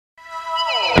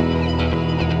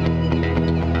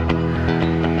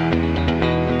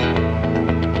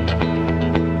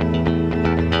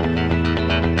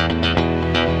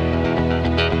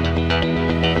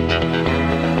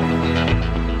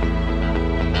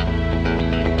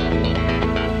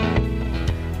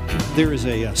There is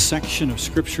a section of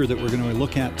Scripture that we're going to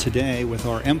look at today with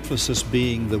our emphasis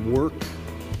being the work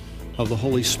of the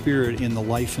Holy Spirit in the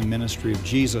life and ministry of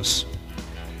Jesus.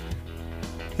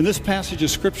 And this passage of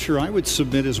Scripture I would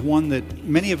submit is one that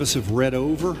many of us have read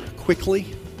over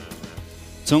quickly.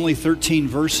 It's only 13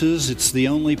 verses. It's the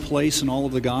only place in all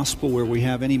of the Gospel where we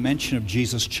have any mention of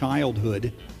Jesus'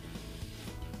 childhood.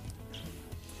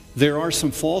 There are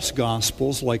some false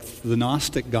Gospels, like the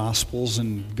Gnostic Gospels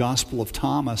and Gospel of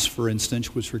Thomas, for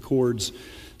instance, which records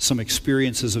some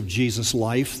experiences of Jesus'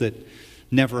 life that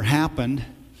never happened.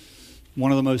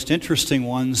 One of the most interesting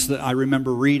ones that I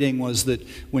remember reading was that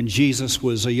when Jesus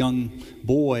was a young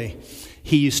boy,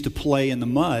 he used to play in the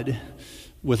mud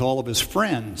with all of his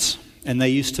friends, and they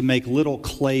used to make little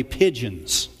clay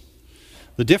pigeons.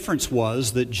 The difference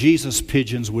was that Jesus'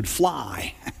 pigeons would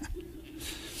fly.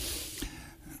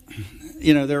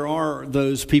 You know, there are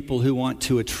those people who want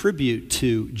to attribute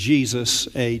to Jesus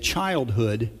a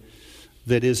childhood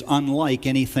that is unlike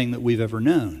anything that we've ever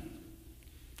known.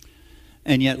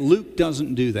 And yet Luke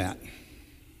doesn't do that.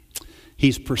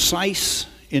 He's precise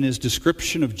in his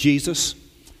description of Jesus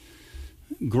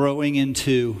growing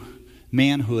into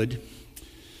manhood.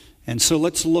 And so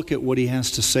let's look at what he has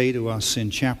to say to us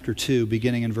in chapter 2,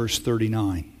 beginning in verse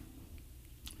 39.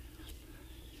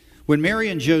 When Mary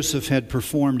and Joseph had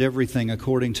performed everything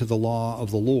according to the law of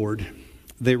the Lord,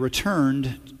 they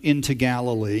returned into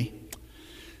Galilee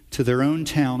to their own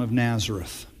town of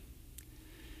Nazareth.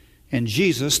 And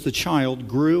Jesus, the child,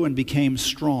 grew and became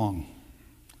strong,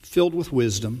 filled with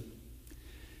wisdom,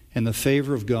 and the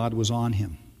favor of God was on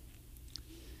him.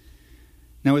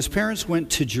 Now his parents went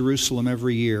to Jerusalem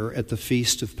every year at the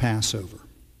feast of Passover.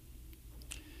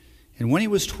 And when he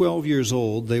was 12 years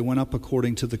old, they went up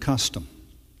according to the custom.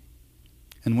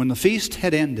 And when the feast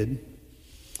had ended,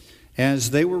 as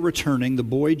they were returning, the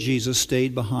boy Jesus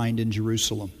stayed behind in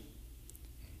Jerusalem.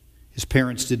 His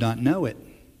parents did not know it,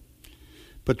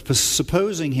 but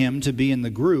supposing him to be in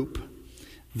the group,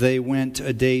 they went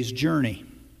a day's journey.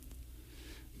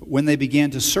 But when they began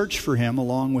to search for him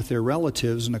along with their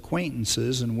relatives and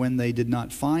acquaintances, and when they did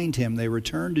not find him, they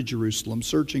returned to Jerusalem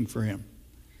searching for him.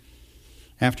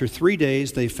 After 3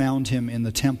 days, they found him in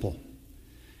the temple,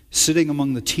 sitting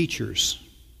among the teachers,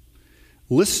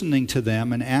 listening to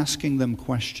them and asking them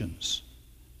questions.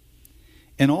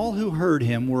 And all who heard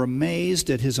him were amazed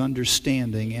at his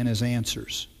understanding and his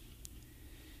answers.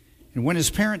 And when his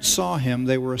parents saw him,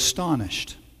 they were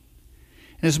astonished.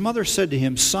 And his mother said to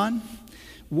him, "Son,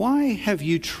 why have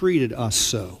you treated us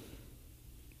so?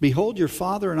 Behold, your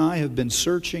father and I have been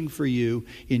searching for you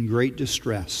in great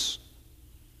distress."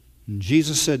 And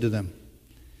Jesus said to them,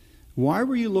 "Why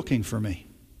were you looking for me?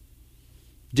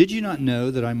 Did you not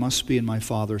know that I must be in my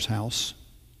Father's house?"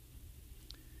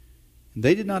 And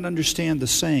they did not understand the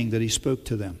saying that he spoke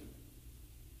to them.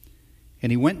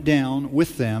 And he went down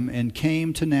with them and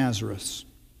came to Nazareth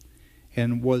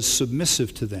and was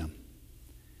submissive to them.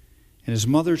 And his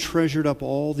mother treasured up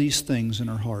all these things in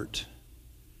her heart.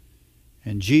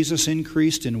 And Jesus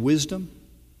increased in wisdom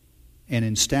and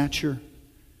in stature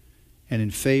and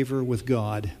in favor with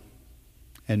God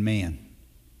and man.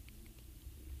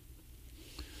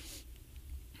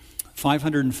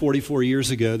 544 years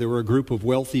ago, there were a group of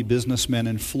wealthy businessmen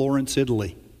in Florence,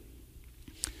 Italy.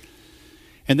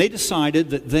 And they decided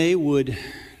that they would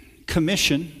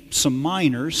commission some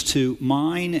miners to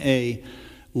mine a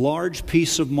large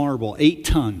piece of marble, 8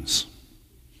 tons,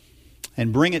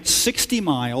 and bring it 60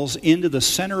 miles into the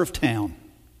center of town.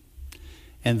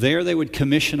 And there they would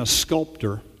commission a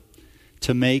sculptor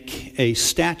to make a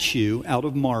statue out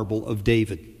of marble of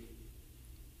David.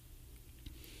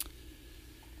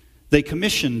 They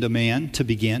commissioned a man to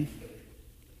begin,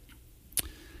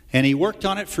 and he worked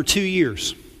on it for 2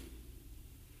 years.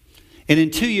 And in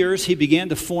 2 years, he began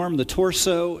to form the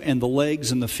torso and the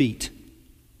legs and the feet.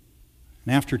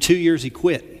 And after 2 years, he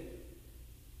quit.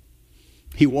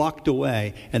 He walked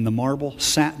away, and the marble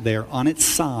sat there on its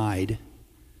side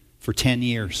for 10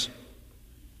 years.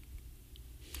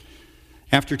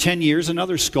 After 10 years,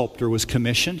 another sculptor was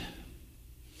commissioned.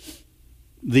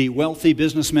 The wealthy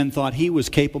businessmen thought he was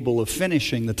capable of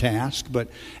finishing the task, but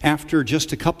after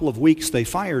just a couple of weeks, they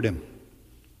fired him.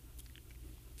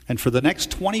 And for the next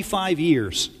 25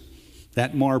 years,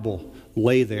 that marble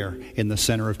lay there in the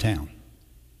center of town.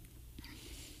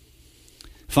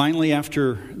 Finally,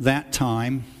 after that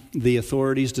time, the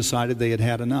authorities decided they had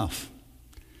had enough.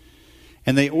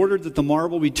 And they ordered that the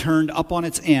marble be turned up on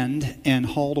its end and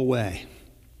hauled away.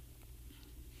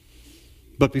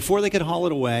 But before they could haul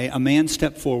it away, a man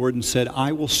stepped forward and said,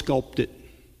 "I will sculpt it."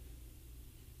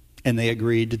 And they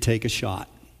agreed to take a shot.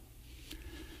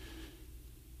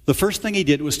 The first thing he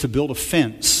did was to build a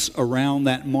fence around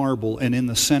that marble, and in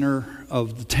the center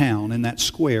of the town, in that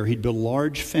square, he'd built a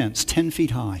large fence, 10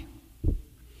 feet high.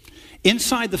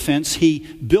 Inside the fence, he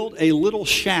built a little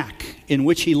shack in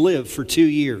which he lived for 2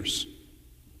 years.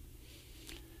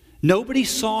 Nobody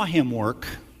saw him work.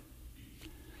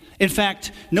 In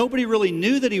fact, nobody really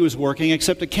knew that he was working,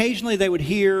 except occasionally they would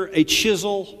hear a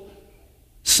chisel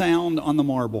sound on the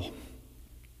marble.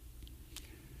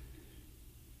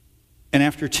 And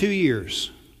after 2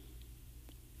 years,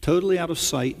 totally out of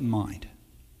sight and mind,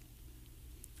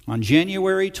 on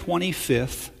January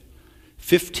 25th,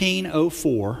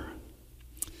 1504,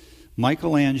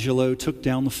 Michelangelo took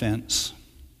down the fence.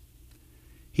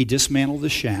 He dismantled the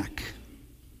shack,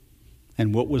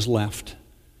 and what was left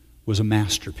was a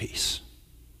masterpiece.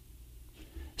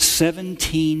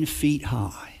 17 feet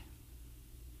high.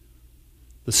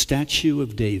 The statue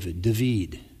of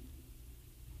David.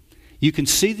 You can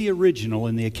see the original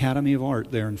in the Academy of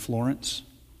Art there in Florence.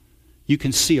 You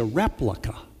can see a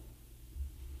replica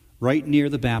right near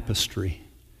the baptistry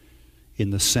in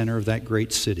the center of that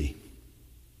great city.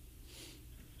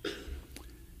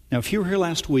 Now, if you were here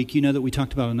last week, you know that we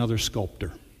talked about another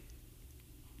sculptor.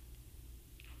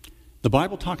 The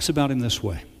Bible talks about him this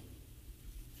way.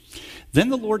 Then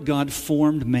the Lord God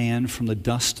formed man from the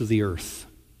dust of the earth.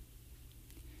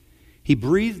 He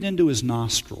breathed into his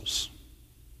nostrils,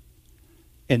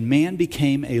 and man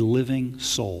became a living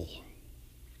soul.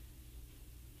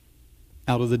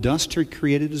 Out of the dust he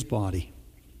created his body.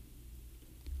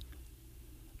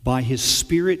 By his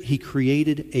spirit he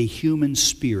created a human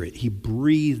spirit. He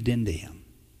breathed into him.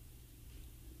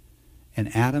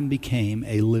 And Adam became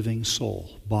a living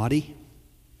soul. Body,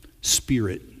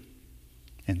 spirit,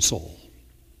 and soul.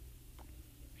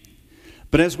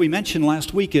 But as we mentioned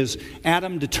last week, as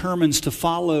Adam determines to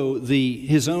follow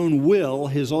his own will,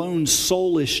 his own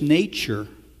soulish nature,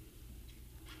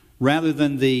 rather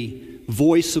than the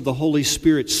voice of the Holy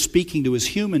Spirit speaking to his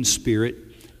human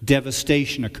spirit,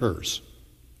 devastation occurs.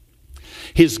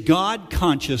 His God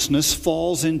consciousness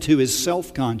falls into his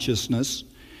self-consciousness,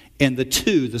 and the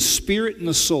two, the spirit and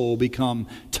the soul, become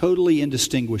totally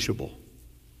indistinguishable.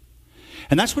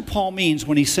 And that's what Paul means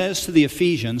when he says to the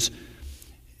Ephesians,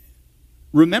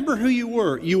 remember who you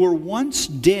were. You were once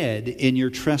dead in your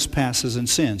trespasses and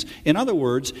sins. In other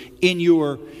words, in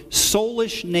your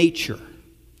soulish nature,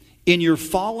 in your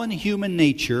fallen human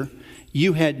nature,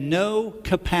 you had no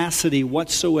capacity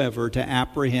whatsoever to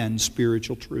apprehend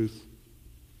spiritual truth.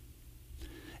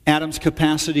 Adam's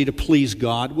capacity to please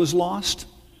God was lost.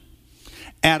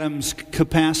 Adam's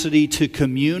capacity to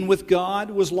commune with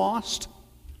God was lost.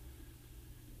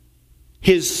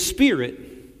 His spirit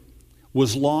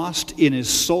was lost in his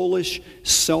soulish,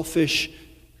 selfish,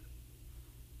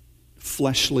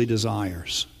 fleshly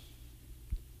desires.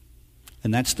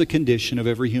 And that's the condition of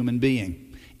every human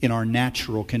being in our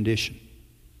natural condition.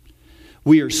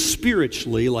 We are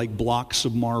spiritually like blocks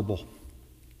of marble,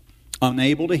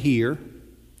 unable to hear,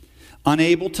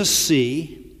 unable to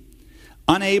see,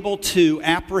 unable to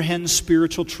apprehend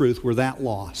spiritual truth. We're that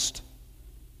lost.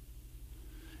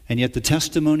 And yet the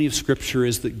testimony of Scripture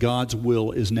is that God's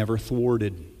will is never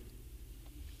thwarted.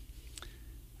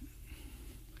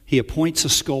 He appoints a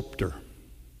sculptor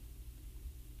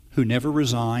who never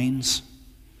resigns,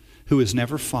 who is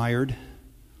never fired,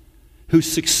 who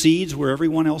succeeds where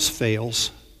everyone else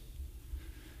fails.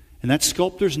 And that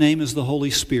sculptor's name is the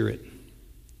Holy Spirit.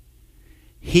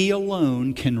 He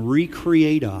alone can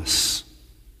recreate us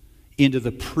into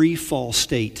the pre-fall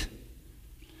state.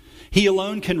 He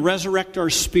alone can resurrect our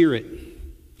spirit.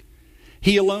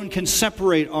 He alone can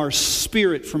separate our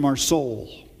spirit from our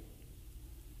soul.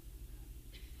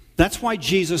 That's why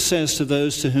Jesus says to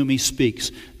those to whom he speaks,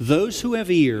 those who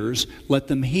have ears, let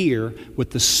them hear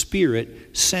what the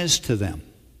Spirit says to them.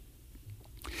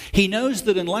 He knows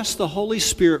that unless the Holy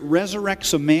Spirit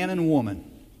resurrects a man and woman,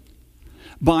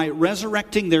 by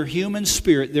resurrecting their human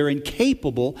spirit, they're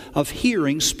incapable of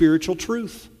hearing spiritual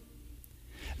truth.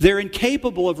 They're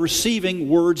incapable of receiving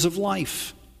words of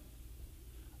life.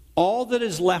 All that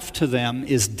is left to them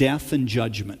is death and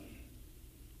judgment.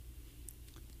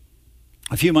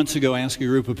 A few months ago, I asked a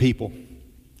group of people,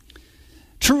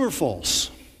 true or false?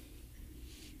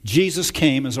 Jesus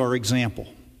came as our example.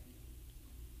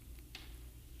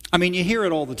 I mean, you hear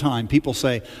it all the time. People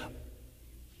say,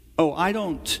 oh,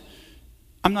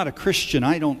 I'm not a Christian.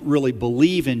 I don't really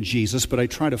believe in Jesus, but I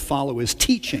try to follow his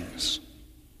teachings.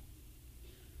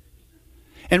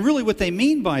 And really what they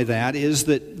mean by that is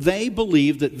that they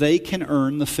believe that they can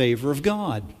earn the favor of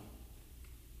God.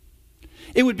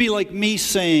 It would be like me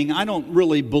saying, I don't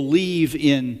really believe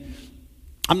in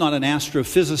I'm not an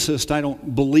astrophysicist. I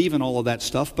don't believe in all of that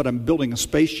stuff, but I'm building a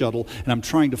space shuttle and I'm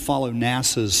trying to follow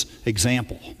NASA's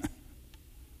example.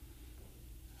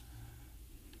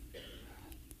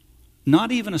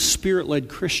 Not even a Spirit-led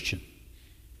Christian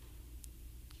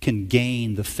can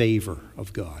gain the favor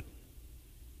of God.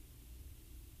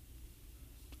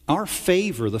 Our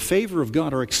favor, the favor of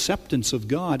God, our acceptance of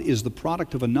God is the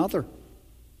product of another.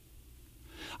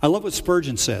 I love what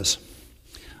Spurgeon says.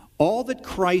 All that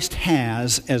Christ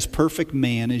has as perfect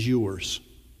man is yours.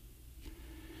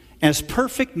 As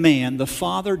perfect man, the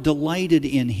Father delighted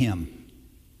in him.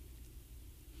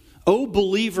 O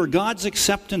believer, God's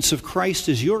acceptance of Christ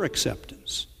is your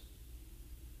acceptance.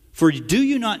 For do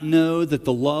you not know that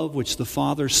the love which the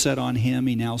Father set on him,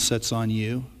 he now sets on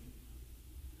you?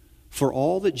 For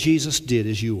all that Jesus did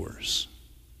is yours.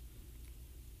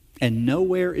 And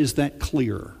nowhere is that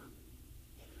clearer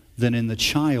than in the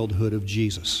childhood of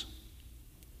Jesus.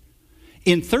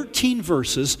 In 13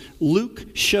 verses, Luke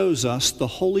shows us the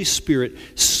Holy Spirit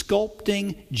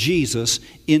sculpting Jesus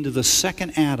into the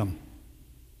second Adam.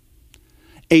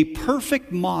 A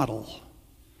perfect model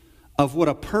of what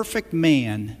a perfect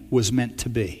man was meant to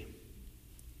be.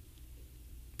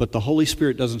 But the Holy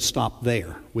Spirit doesn't stop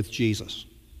there with Jesus.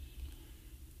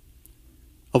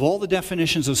 Of all the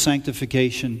definitions of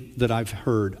sanctification that I've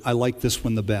heard, I like this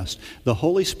one the best. The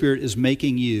Holy Spirit is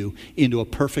making you into a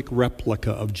perfect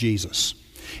replica of Jesus.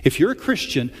 If you're a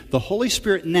Christian, the Holy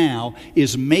Spirit now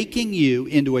is making you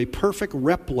into a perfect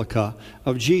replica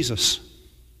of Jesus.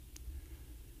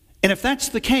 And if that's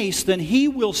the case, then He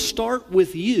will start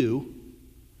with you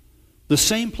the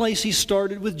same place He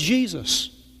started with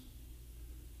Jesus,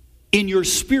 in your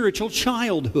spiritual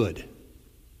childhood.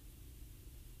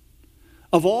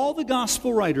 Of all the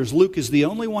gospel writers, Luke is the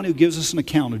only one who gives us an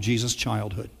account of Jesus'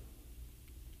 childhood.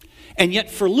 And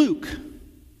yet for Luke,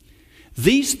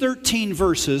 these 13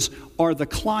 verses are the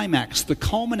climax, the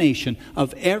culmination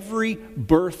of every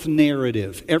birth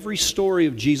narrative, every story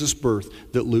of Jesus' birth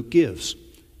that Luke gives.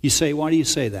 You say, why do you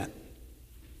say that?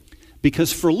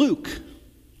 Because for Luke,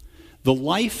 the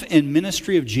life and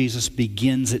ministry of Jesus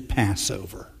begins at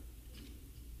Passover.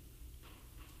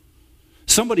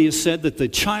 Somebody has said that the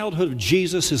childhood of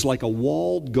Jesus is like a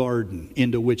walled garden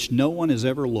into which no one has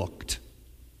ever looked.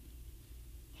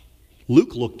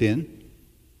 Luke looked in,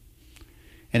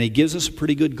 and he gives us a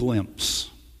pretty good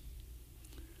glimpse.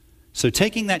 So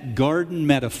taking that garden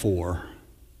metaphor,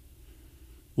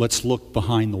 let's look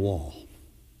behind the wall.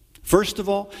 First of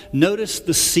all, notice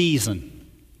the season.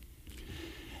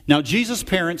 Now, Jesus'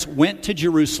 parents went to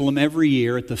Jerusalem every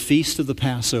year at the feast of the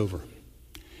Passover.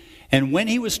 And when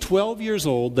he was 12 years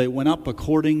old, they went up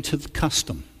according to the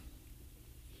custom.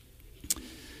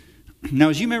 Now,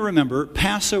 as you may remember,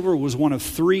 Passover was one of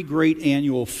 3 great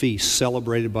annual feasts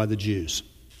celebrated by the Jews.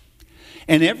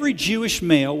 And every Jewish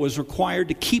male was required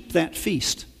to keep that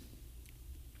feast.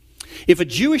 If a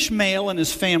Jewish male and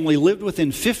his family lived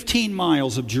within 15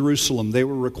 miles of Jerusalem, they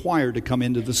were required to come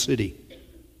into the city.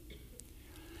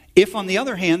 If, on the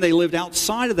other hand, they lived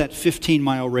outside of that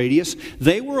 15-mile radius,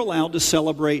 they were allowed to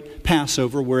celebrate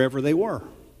Passover wherever they were.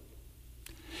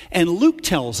 And Luke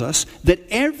tells us that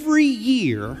every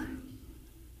year,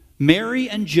 Mary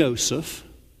and Joseph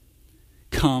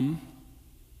come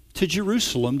to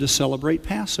Jerusalem to celebrate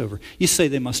Passover. You say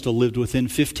they must have lived within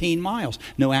 15 miles.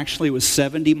 No, actually it was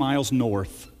 70 miles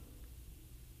north.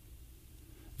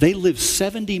 They lived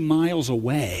 70 miles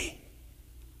away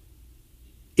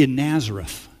in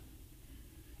Nazareth.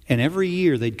 And every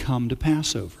year they'd come to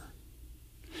Passover.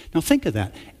 Now think of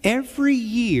that. Every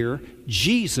year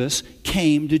Jesus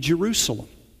came to Jerusalem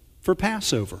for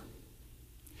Passover.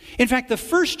 In fact, the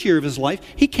first year of his life,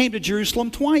 he came to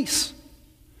Jerusalem twice.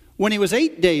 When he was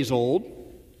 8 days old,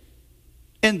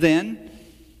 and then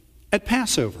at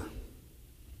Passover.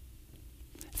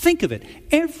 Think of it.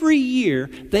 Every year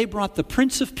they brought the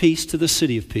Prince of Peace to the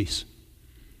city of peace.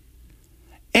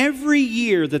 Every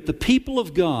year that the people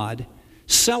of God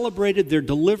celebrated their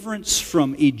deliverance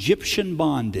from Egyptian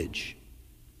bondage,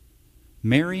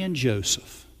 Mary and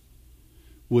Joseph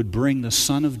would bring the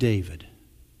Son of David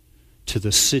to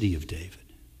the city of David.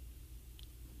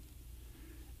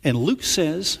 And Luke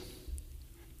says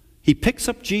he picks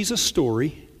up Jesus'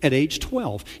 story at age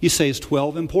 12. You say, is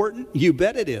 12 important? You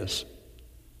bet it is.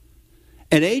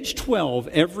 At age 12,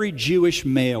 every Jewish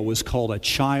male was called a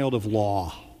child of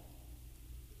law,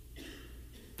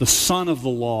 the son of the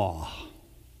law.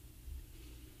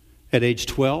 At age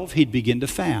 12, he'd begin to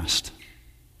fast.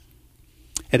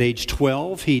 At age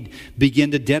 12, he'd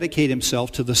begin to dedicate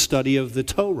himself to the study of the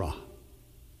Torah.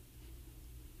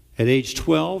 At age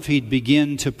 12, he'd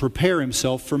begin to prepare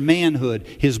himself for manhood,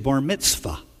 his bar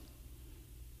mitzvah.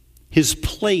 his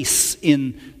place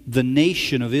in the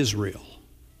nation of Israel.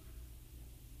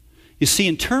 You see,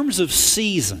 in terms of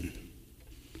season,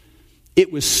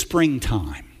 it was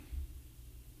springtime.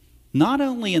 Not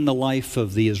only in the life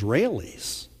of the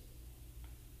Israelis,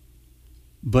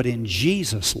 but in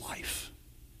Jesus' life.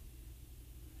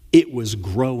 It was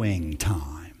growing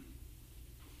time.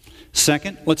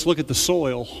 Second, let's look at the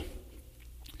soil.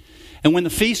 And when the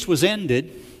feast was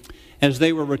ended, as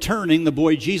they were returning, the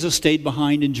boy Jesus stayed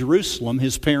behind in Jerusalem.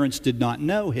 His parents did not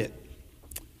know it.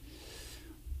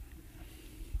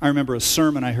 I remember a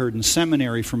sermon I heard in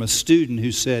seminary from a student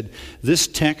who said, "This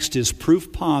text is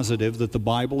proof positive that the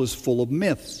Bible is full of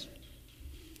myths.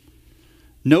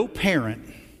 No parent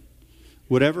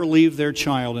would ever leave their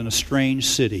child in a strange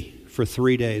city for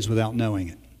 3 days without knowing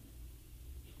it."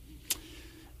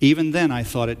 Even then, I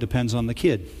thought it depends on the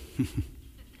kid.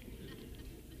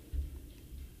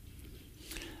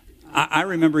 I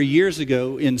remember years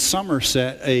ago in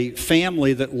Somerset, a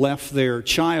family that left their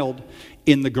child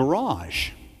in the garage,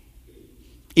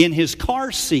 in his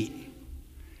car seat,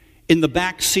 in the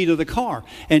back seat of the car.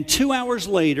 And 2 hours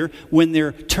later, when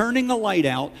they're turning the light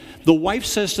out, the wife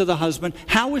says to the husband,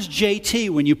 "How was JT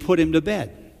when you put him to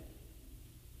bed?"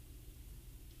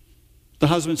 The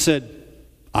husband said,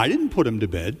 "I didn't put him to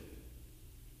bed."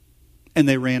 And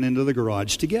they ran into the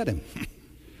garage to get him.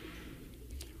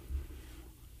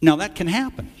 Now that can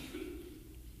happen.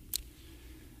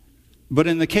 But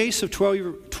in the case of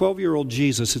 12-year-old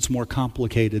Jesus, it's more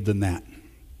complicated than that.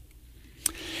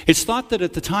 It's thought that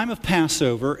at the time of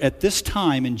Passover, at this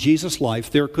time in Jesus'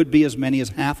 life, there could be as many as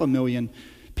 500,000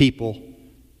 people,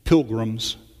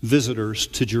 pilgrims, visitors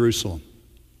to Jerusalem.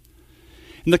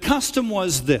 And the custom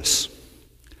was this,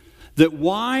 that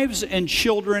wives and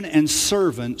children and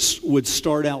servants would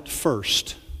start out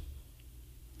first.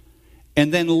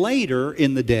 And then later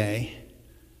in the day,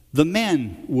 the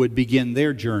men would begin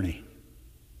their journey.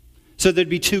 So there'd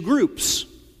be two groups,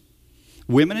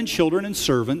 women and children and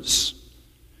servants,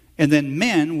 and then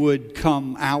men would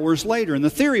come hours later. And the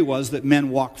theory was that men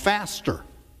walk faster.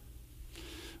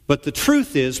 But the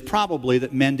truth is probably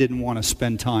that men didn't want to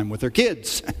spend time with their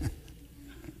kids.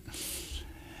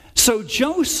 So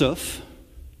Joseph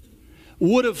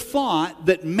would have thought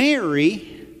that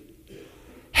Mary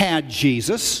had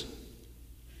Jesus,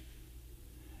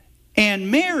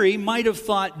 and Mary might have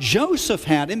thought Joseph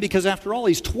had him because after all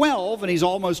he's 12 and he's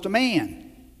almost a man.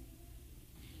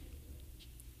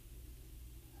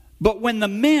 But when the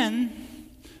men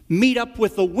meet up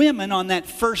with the women on that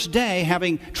first day,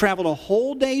 having traveled a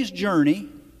whole day's journey,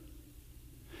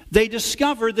 they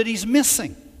discover that he's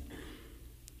missing.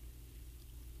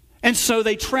 And so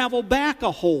they travel back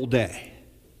a whole day.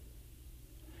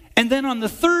 And then on the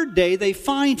third day, they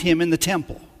find him in the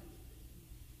temple.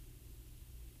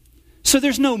 So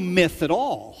there's no myth at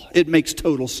all. It makes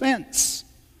total sense.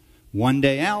 One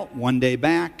day out, one day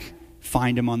back,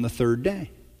 find him on the third day.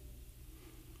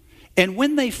 And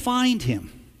when they find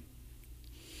him,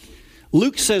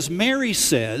 Luke says, Mary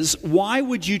says, "Why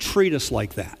would you treat us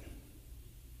like that?"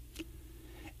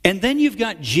 And then you've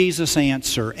got Jesus'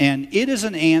 answer, and it is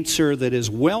an answer that is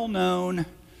well known,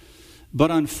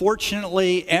 but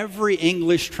unfortunately every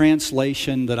English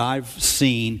translation that I've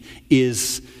seen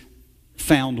is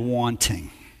found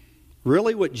wanting.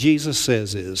 Really what Jesus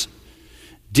says is,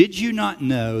 "Did you not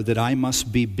know that I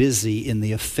must be busy in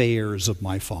the affairs of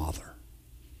my Father?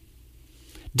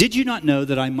 Did you not know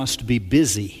that I must be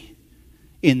busy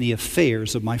in the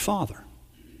affairs of my Father?"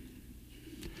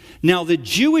 Now, the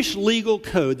Jewish legal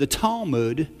code, the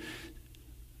Talmud,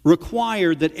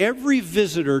 required that every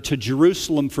visitor to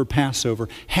Jerusalem for Passover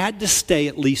had to stay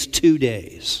at least 2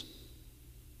 days.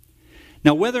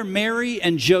 Now, whether Mary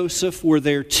and Joseph were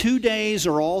there 2 days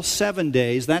or all 7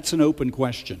 days, that's an open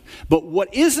question. But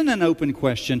what isn't an open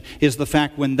question is the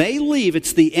fact when they leave,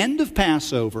 it's the end of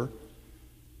Passover,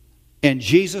 and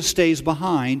Jesus stays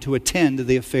behind to attend to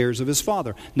the affairs of his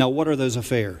Father. Now, what are those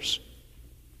affairs?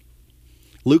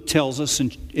 Luke tells us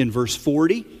in verse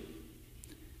 40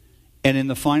 and in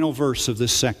the final verse of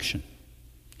this section.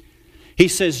 He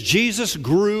says, Jesus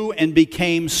grew and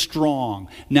became strong.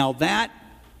 Now that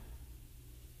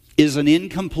is an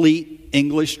incomplete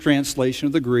English translation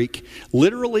of the Greek.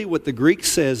 Literally what the Greek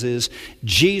says is,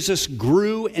 Jesus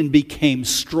grew and became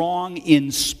strong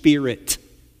in spirit.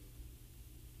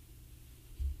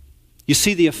 You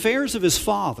see, the affairs of his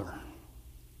Father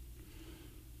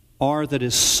are that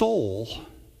his soul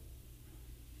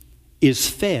is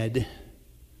fed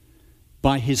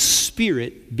by his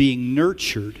spirit being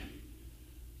nurtured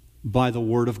by the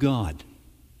Word of God.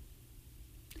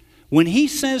 When he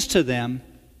says to them,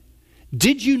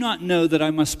 Did you not know that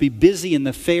I must be busy in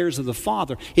the affairs of the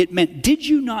Father? It meant, did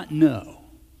you not know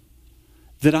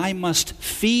that I must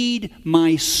feed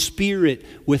my spirit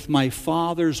with my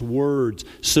Father's words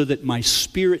so that my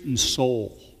spirit and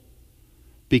soul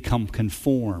become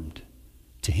conformed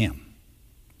to Him?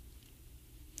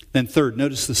 Then third,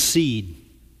 notice the seed.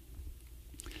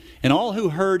 And all who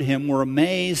heard him were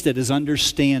amazed at his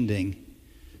understanding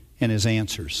and his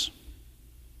answers.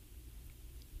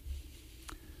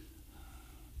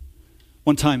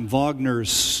 One time,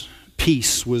 Wagner's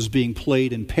piece was being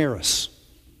played in Paris.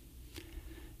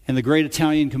 And the great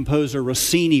Italian composer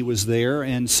Rossini was there,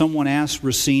 and someone asked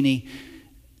Rossini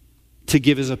to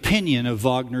give his opinion of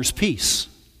Wagner's piece.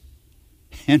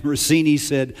 And Rossini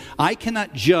said, "I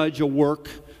cannot judge a work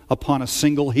upon a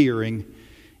single hearing,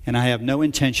 and I have no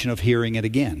intention of hearing it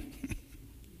again."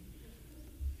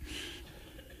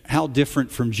 How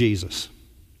different from Jesus.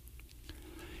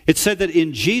 It said that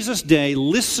in Jesus' day,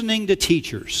 listening to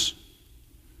teachers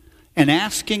and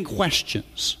asking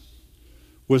questions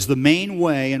was the main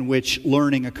way in which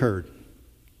learning occurred.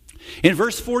 In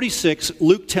verse 46,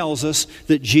 Luke tells us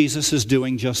that Jesus is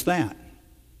doing just that.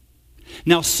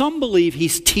 Now, some believe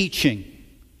he's teaching,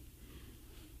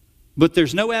 but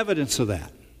there's no evidence of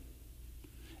that.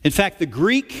 In fact, the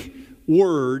Greek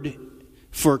word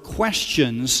for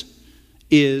questions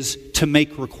is to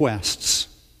make requests.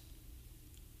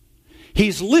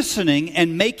 He's listening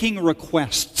and making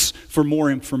requests for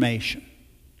more information.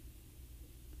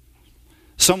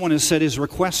 Someone has said his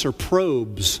requests are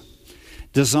probes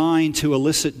designed to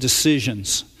elicit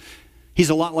decisions. He's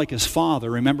a lot like his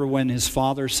father. Remember when his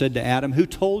father said to Adam, "Who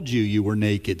told you you were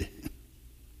naked?"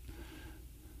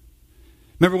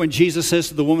 Remember when Jesus says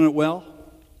to the woman at well,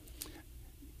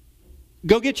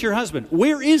 "Go get your husband.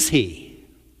 Where is he?"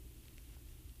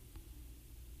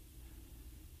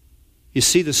 You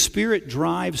see, the Spirit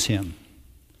drives him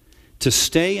to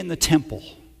stay in the temple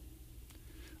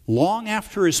long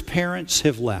after his parents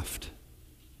have left,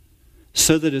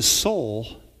 so that his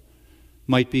soul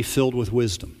might be filled with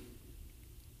wisdom.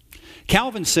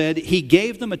 Calvin said he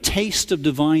gave them a taste of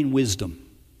divine wisdom,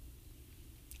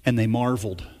 and they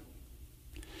marveled.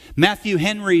 Matthew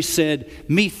Henry said,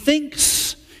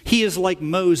 "Methinks he is like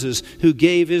Moses, who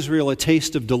gave Israel a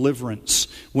taste of deliverance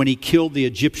when he killed the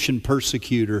Egyptian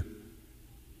persecutor,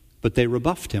 but they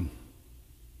rebuffed him."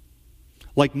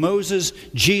 Like Moses,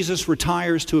 Jesus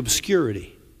retires to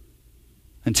obscurity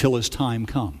until his time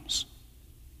comes.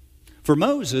 For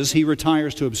Moses, he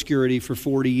retires to obscurity for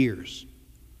 40 years.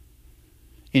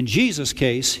 In Jesus'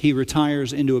 case, he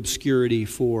retires into obscurity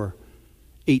for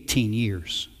 18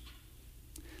 years.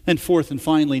 Then fourth and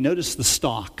finally, notice the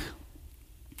stock.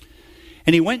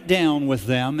 "And he went down with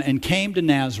them and came to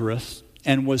Nazareth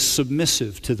and was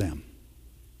submissive to them."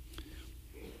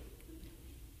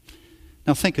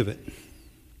 Now think of it.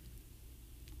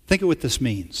 Think of what this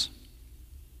means.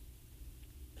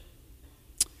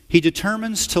 He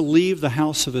determines to leave the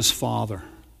house of his father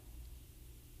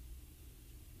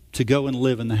to go and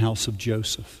live in the house of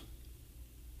Joseph.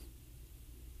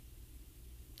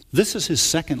 This is his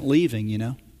second leaving, you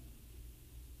know.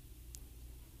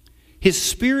 His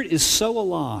spirit is so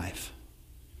alive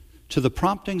to the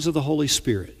promptings of the Holy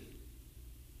Spirit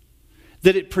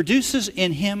that it produces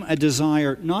in him a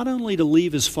desire not only to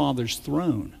leave his Father's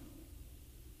throne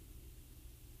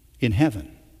in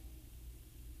heaven,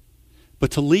 but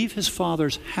to leave his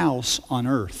Father's house on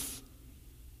earth,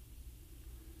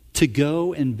 to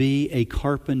go and be a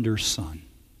carpenter's son.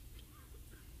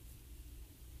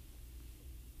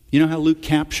 You know how Luke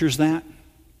captures that?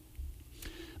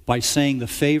 By saying the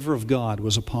favor of God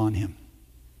was upon him.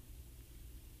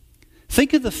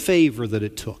 Think of the favor that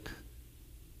it took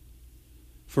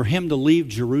for him to leave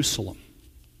Jerusalem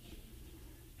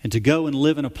and to go and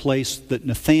live in a place that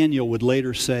Nathanael would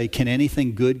later say, "Can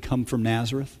anything good come from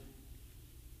Nazareth?"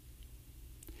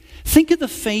 Think of the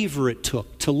favor it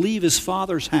took to leave his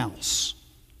father's house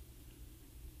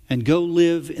and go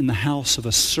live in the house of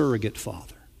a surrogate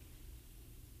father.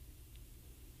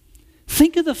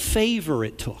 Think of the favor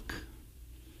it took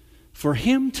for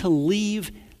him to leave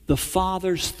the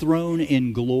Father's throne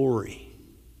in glory,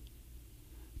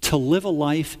 to live a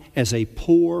life as a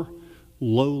poor,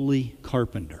 lowly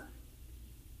carpenter.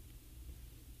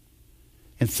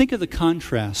 And think of the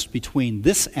contrast between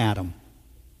this Adam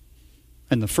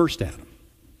and the first Adam.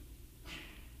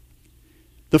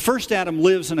 The first Adam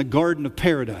lives in a garden of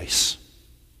paradise.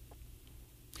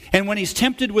 And when he's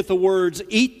tempted with the words,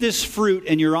 "Eat this fruit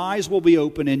and your eyes will be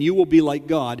open and you will be like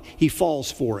God," he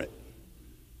falls for it.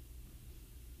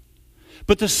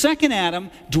 But the second Adam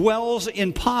dwells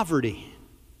in poverty.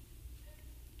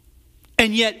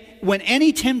 And yet, when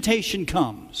any temptation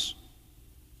comes,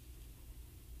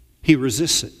 he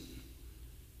resists it.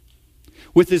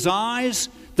 With his eyes,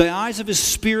 the eyes of his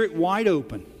spirit wide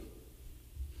open,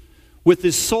 with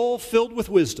his soul filled with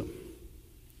wisdom,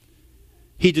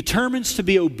 he determines to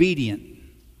be obedient.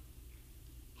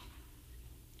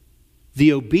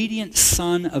 The obedient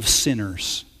son of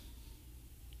sinners.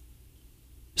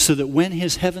 So that when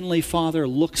his heavenly Father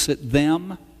looks at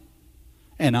them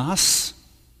and us,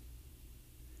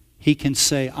 he can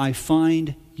say, I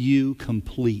find you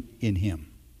complete in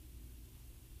him.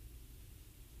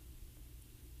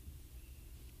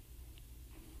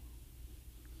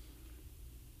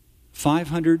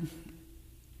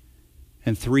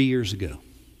 $503 years ago,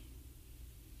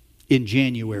 in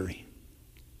January,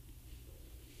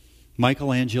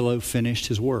 Michelangelo finished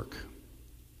his work.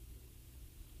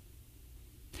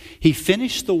 He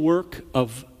finished the work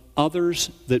of others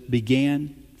that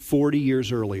began 40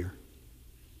 years earlier.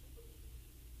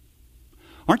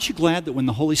 Aren't you glad that when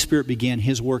the Holy Spirit began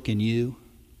his work in you,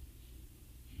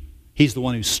 he's the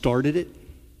one who started it,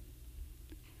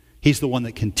 he's the one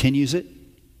that continues it,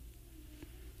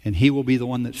 and he will be the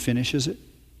one that finishes it?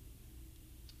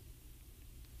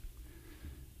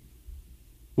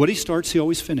 What he starts, he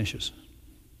always finishes.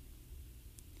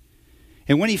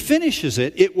 And when he finishes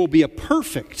it, it will be a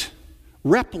perfect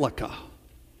replica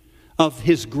of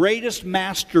his greatest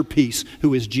masterpiece,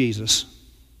 who is Jesus.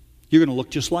 You're going to look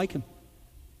just like him.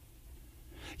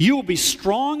 You will be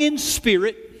strong in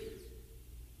spirit.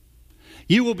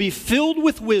 You will be filled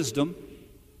with wisdom.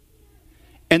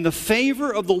 And the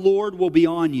favor of the Lord will be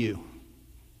on you.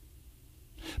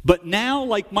 But now,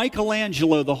 like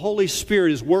Michelangelo, the Holy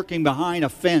Spirit is working behind a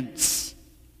fence.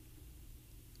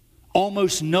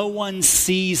 Almost no one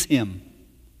sees him.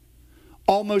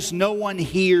 Almost no one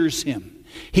hears him.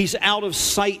 He's out of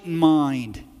sight and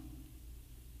mind.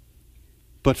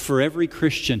 But for every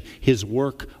Christian, his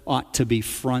work ought to be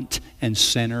front and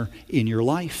center in your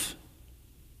life.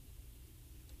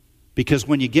 Because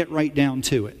when you get right down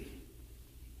to it,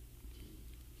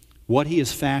 what he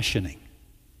is fashioning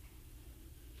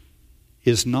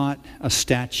is not a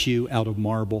statue out of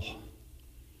marble,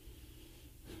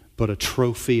 but a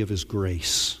trophy of his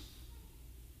grace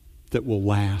that will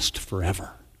last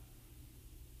forever.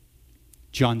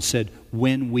 John said,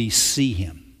 when we see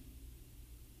him,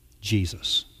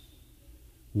 Jesus,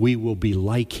 we will be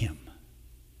like him.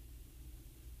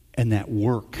 And that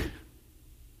work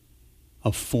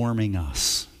of forming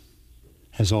us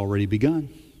has already begun.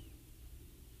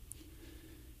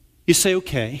 You say,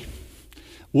 okay,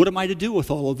 what am I to do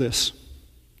with all of this?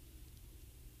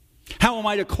 How am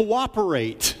I to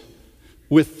cooperate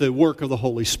with the work of the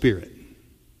Holy Spirit?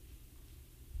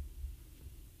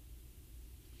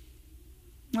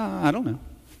 I don't know.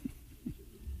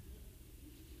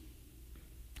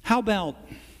 How about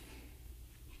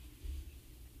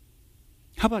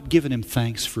giving him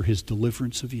thanks for his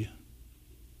deliverance of you?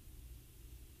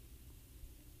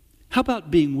 How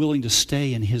about being willing to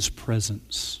stay in his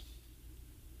presence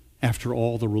after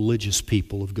all the religious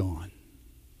people have gone?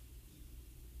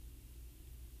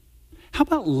 How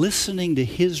about listening to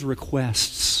his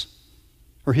requests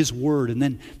or his word and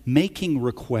then making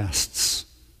requests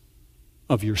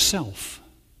of yourself?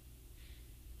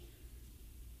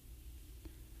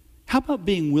 How about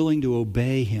being willing to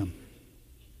obey him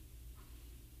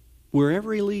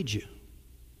wherever he leads you?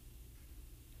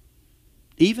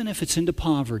 Even if it's into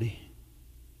poverty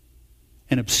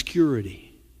and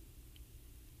obscurity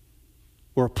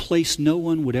or a place no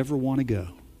one would ever want to go.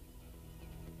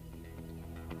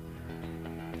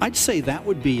 I'd say that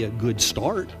would be a good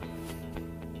start.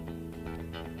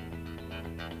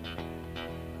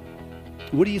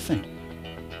 What do you think?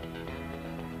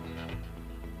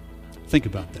 Think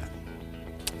about that.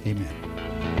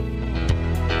 Amen.